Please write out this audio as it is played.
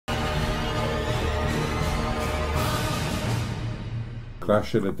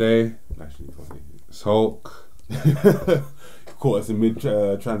Clash of the day. Actually, funny. It's Hulk. Caught us in mid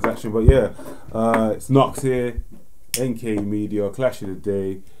transaction, but yeah, it's Knux here, NK Media, Clash of the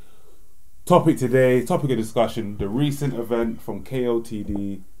Day. Topic today, topic of discussion: the recent event from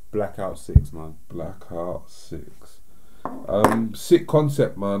KOTD Black Out 6, man. Black Out 6. Sick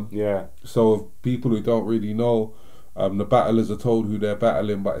concept, man. Yeah. So people who don't really know, the battlers are told who they're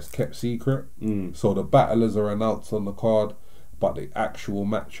battling, but it's kept secret. So the battlers are announced on the card, but the actual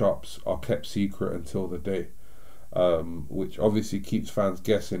matchups are kept secret until the day, which obviously keeps fans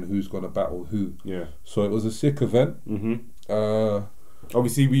guessing who's going to battle who. Yeah. So it was a sick event.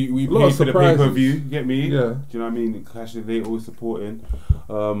 Obviously, we paid for the pay-per-view, get me? Yeah. Do you know what I mean? Clash of the Day, always supporting.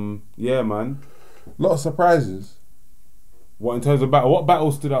 Yeah, man. A lot of surprises. What, in terms of battle? What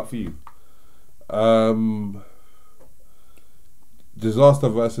battle stood out for you?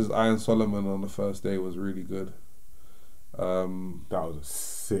 Dizaster versus Iron Soloman on the first day was really good. That was a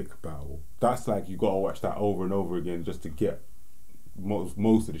sick battle. That's like, you gotta watch that over and over again just to get most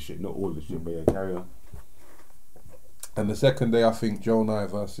of the shit, not all of the shit, but yeah, carry on. And the second day, I think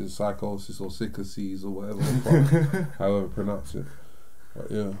Gjonaj versus Psychosis or Psychosis or whatever the fuck, however you pronounce it. But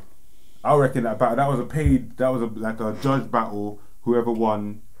yeah, I reckon that battle, that was like a judge battle. Whoever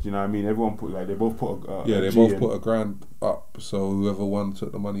won, do you know what I mean? Everyone put, like, they both put a yeah, they G both in. put a grand up, so whoever won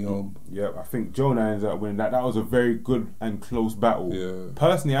took the money home. Yeah, I think Gjonaj ended up winning that. That was a very good and close battle. Yeah.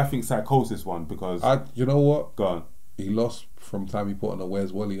 Personally, I think Psychosis won because You know what? go on. He lost from time he put on a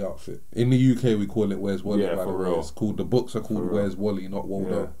Where's Wally outfit. In the UK, we call it Where's Wally. Yeah, by for the way. real. It's called, the books are called For Where's Wally, not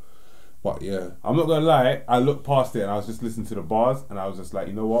Waldo. Yeah. But yeah, I'm not gonna lie, I looked past it and I was just listening to the bars and I was just like,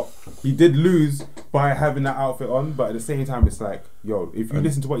 you know what? He did lose by having that outfit on, but at the same time, it's like, yo, if you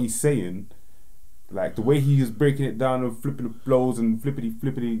listen to what he's saying, like the way he was breaking it down and flipping the flows and flippity,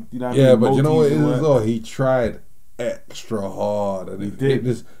 you know what I mean? yeah, but you know what it is Multis as and well? He tried extra hard, and He did.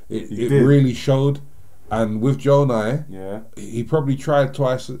 It did. really showed. And with Gjonaj, Yeah. he probably tried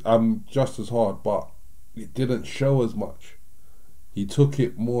twice, just as hard, but it didn't show as much. He took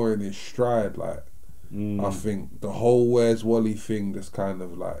it more in his stride, like. I think the whole Where's Wally thing, just kind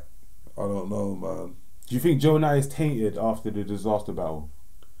of like, I don't know, man. Do you think Gjonaj is tainted after the Dizaster battle?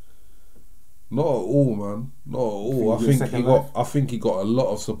 Not at all, man. Not at all. I think he got a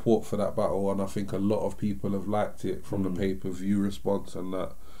lot of support for that battle, and I think a lot of people have liked it from the pay-per-view response and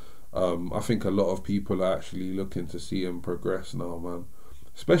that. I think a lot of people are actually looking to see him progress now, man.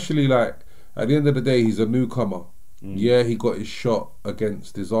 Especially, like, at the end of the day, he's a newcomer. Yeah, he got his shot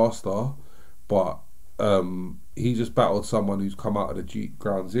against Dizaster, but he just battled someone who's come out of the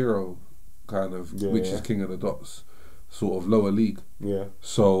Ground Zero, kind of, which is King of the Dots, sort of lower league. Yeah.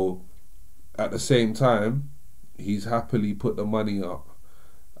 So at the same time, he's happily put the money up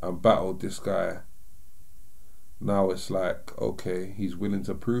and battled this guy. Now it's like, okay, he's willing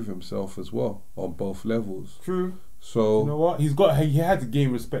to prove himself as well on both levels. True. So you know what? He had to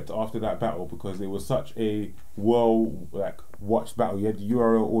gain respect after that battle because it was such a watched battle. You had the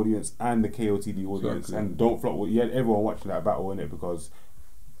URL audience and the KOTD audience, Exactly. and don't flop. You had everyone watching that battle in it because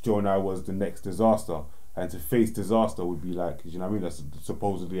Gjonaj was the next Dizaster, and to face Dizaster would be like, you know what I mean? That's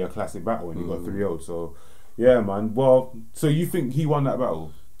supposedly a classic battle, and he got 3-0. So yeah, man. Well, so you think he won that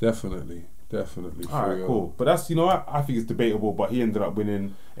battle? Definitely. Alright, cool. But that's, you know, I think it's debatable, but he ended up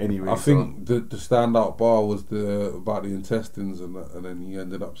winning anyway. I think the standout bar was about the intestines and that, and then he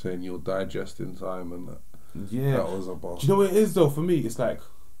ended up saying you'll digest in time and that. Yeah, that was a bar. Do you know what it is though? For me, it's like,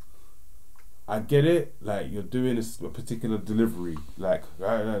 I get it. Like, you're doing a particular delivery. Like,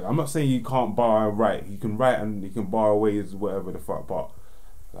 I'm not saying you can't bar and write. You can write and you can bar away as whatever the fuck. But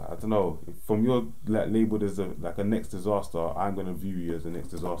like, I don't know. From your labeled as a next Dizaster, I'm gonna view you as the next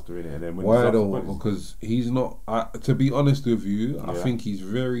Dizaster in it. And then when why though? Because he's not. To be honest with you, Yeah. I think he's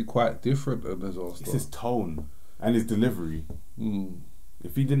quite different than Dizaster. It's his tone and his delivery.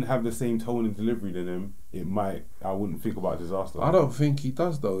 If he didn't have the same tone and delivery than him, I wouldn't think about Dizaster. I don't think he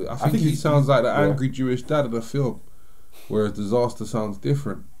does though. I think he sounds like the angry Jewish dad of the film, whereas Dizaster sounds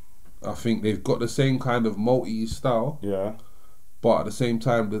different. I think they've got the same kind of Maltese style. Yeah. But at the same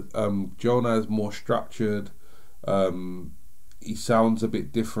time, Gjonaj is more structured. He sounds a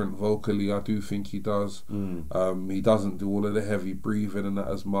bit different vocally. I do think he does. He doesn't do all of the heavy breathing and that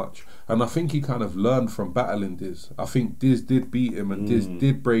as much. And I think he kind of learned from battling Diz. I think Diz did beat him and Diz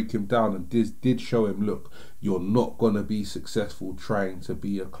did break him down and Diz did show him, look, you're not going to be successful trying to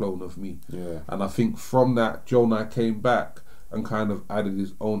be a clone of me. Yeah. And I think from that, Gjonaj came back and kind of added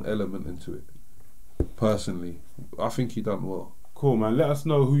his own element into it. Personally, I think he done well. Cool, man. Let us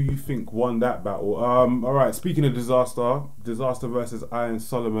know who you think won that battle. All right. Speaking of Dizaster versus Iron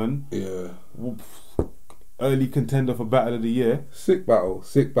Soloman. Yeah. early contender for Battle of the Year. Sick battle.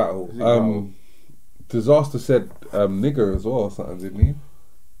 Dizaster said nigger as well or something, didn't he?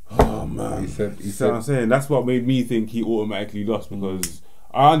 Oh man, he said. What I'm saying, that's what made me think he automatically lost, because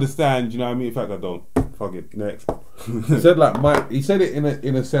I understand. You know what I mean? In fact, I don't. Fuck it. Next. He said like he said it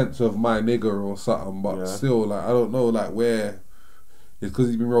in a sense of my nigger or something, but still, like, I don't know, like, where it's because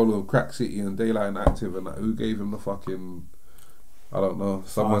he's been rolling with Crack City and Daylight and Active, and like, who gave him the fucking, I don't know.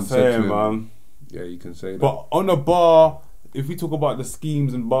 Someone said to him, man. Yeah, you can say that. But on a bar, if we talk about the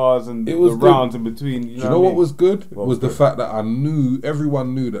schemes and bars and the rounds in between, you know what was good? Was the fact that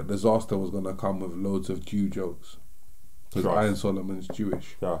everyone knew that Dizaster was gonna come with loads of Jew jokes, because Iron Soloman's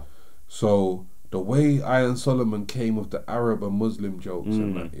Jewish. Yeah. So the way Iron Soloman came with the Arab and Muslim jokes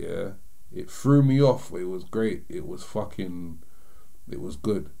and that, it threw me off. It was great. It was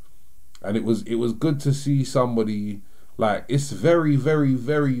good, and it was good to see somebody. Like, it's very, very,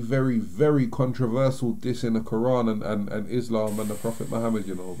 very, very, very controversial, this in the Quran and Islam and the Prophet Muhammad,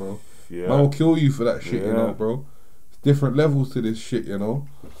 you know, bro. Yeah. Man will kill you for that shit, you know, bro. It's different levels to this shit, you know.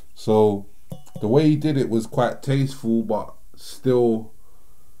 So the way he did it was quite tasteful, but still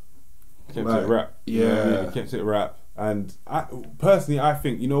kept it rap. Yeah, kept it rap. And I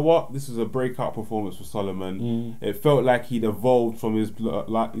think, you know what, this was a breakout performance for Solomon. It felt like he'd evolved from his,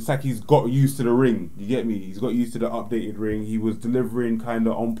 like, it's like he's got used to the ring. You get me? He's got used to the updated ring. He was delivering kind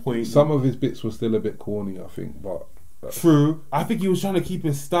of on point. Some of his bits were still a bit corny, I think, but true. I think he was trying to keep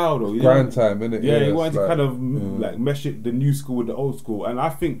his style though. Grind time, innit? Yeah, he wanted to kind of like mesh it, the new school with the old school. And I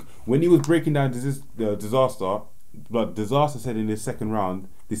think when he was breaking down the Dizaster, but Dizaster said in his second round,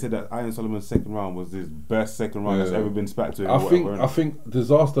 they said that Iron Soloman's second round was his best second round that's ever been spat to him. I think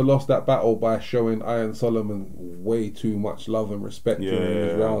Dizaster lost that battle by showing Iron Solomon way too much love and respect during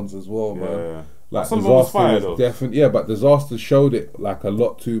his rounds as well, man. Like, Solomon was fire though. Definitely, but Dizaster showed it like a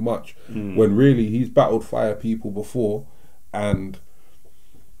lot too much when really he's battled fire people before, and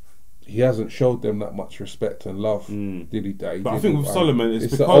he hasn't showed them that much respect and love, did he? But I think with Solomon, it's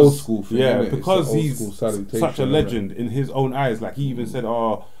because the old school thing, because he's such a legend in his own eyes. Like, he even said,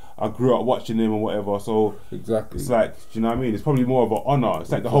 "Oh, I grew up watching him and whatever." So exactly, it's like, do you know what I mean? It's probably more of an honor.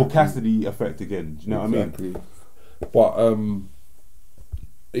 It's like the whole Cassidy effect again. Do you know what I mean? But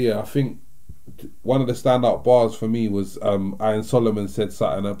I think one of the standout bars for me was Iron Soloman said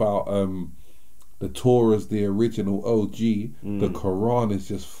something about the Torah's the original OG, the Quran is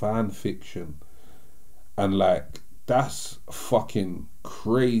just fan fiction. And like, that's fucking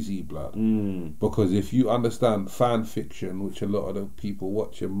crazy, blood. Because if you understand fan fiction, which a lot of the people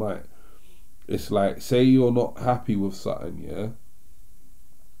watching might, it's like, say you're not happy with something, yeah?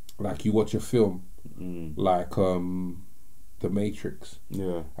 Like, you watch a film, like The Matrix,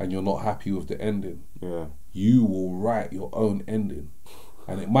 and you're not happy with the ending, you will write your own ending.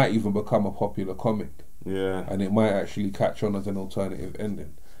 And it might even become a popular comic. And it might actually catch on as an alternative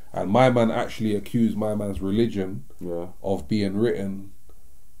ending. And my man actually accused my man's religion of being written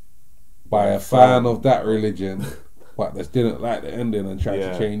by a fan of that religion, but that didn't like the ending and tried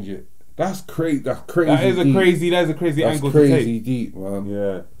to change it. That's crazy. That's crazy. That is a crazy angle to take. That's crazy deep, man.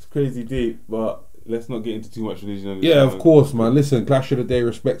 Yeah, it's crazy deep, but let's not get into too much religion. Yeah, of course, man. Listen, Clash of the Day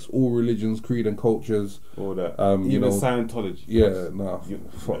respects all religions, creed, and cultures. All that. Even Scientology. Yeah, nah.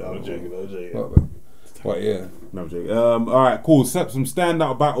 I'm joking. But yeah. No, I'm joking. Alright, cool. Some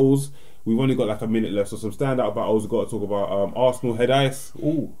standout battles. We've only got like a minute left, so some standout battles we've got to talk about. Arsenal Head Ice.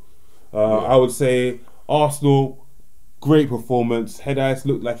 Ooh. I would say Arsenal, great performance. Head Ice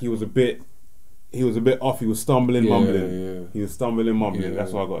looked like he was a bit off. He was stumbling, mumbling. He was stumbling, mumbling.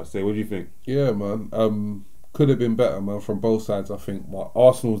 That's what I got to say. What do you think? Yeah, man. Could have been better, man, from both sides, I think. But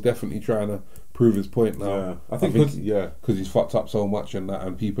Arsenal's definitely trying to prove his point now. Yeah. I think because he's fucked up so much and that,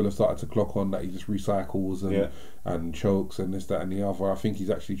 and people have started to clock on that he just recycles and chokes and this, that, and the other. I think he's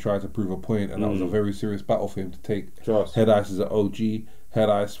actually tried to prove a point, and that was a very serious battle for him to take. Head Ice is an OG. Head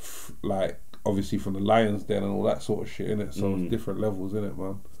Ice, like, obviously from the Lions Den and all that sort of shit, innit? So it's different levels, innit,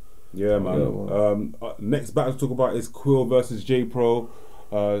 man? Yeah, man. Next battle to talk about is Quill versus J Pro.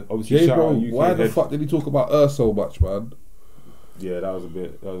 Obviously, J Pro. Why the fuck did he talk about so much, man? Yeah, that was a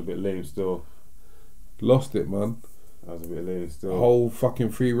bit lame. Still, lost it, man. That was a bit lame. Still, whole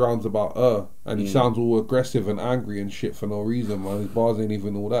fucking 3 rounds about and he sounds all aggressive and angry and shit for no reason, man. His bars ain't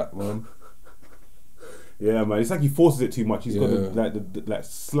even all that, man. Yeah, man. It's like he forces it too much. He's got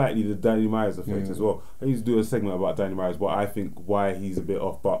slightly the Danny Myers effect as well. I used to do a segment about Danny Myers, but I think why he's a bit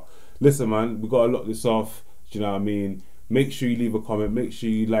off. But listen, man, we got to lock this off. Do you know what I mean? Make sure you leave a comment. Make sure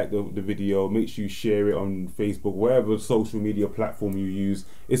you like the video. Make sure you share it on Facebook, wherever social media platform you use.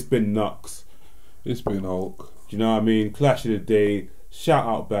 It's been Knux. It's been Hulk. Do you know what I mean? Clash of the Day. Shout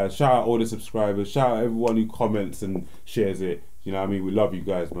out, Baz. Shout out all the subscribers. Shout out everyone who comments and shares it. You know what I mean? We love you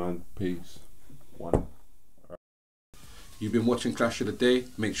guys, man. Peace. One. You've been watching Clash of the Day.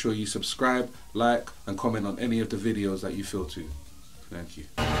 Make sure you subscribe, like, and comment on any of the videos that you feel to. Thank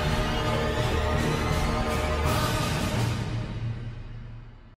you.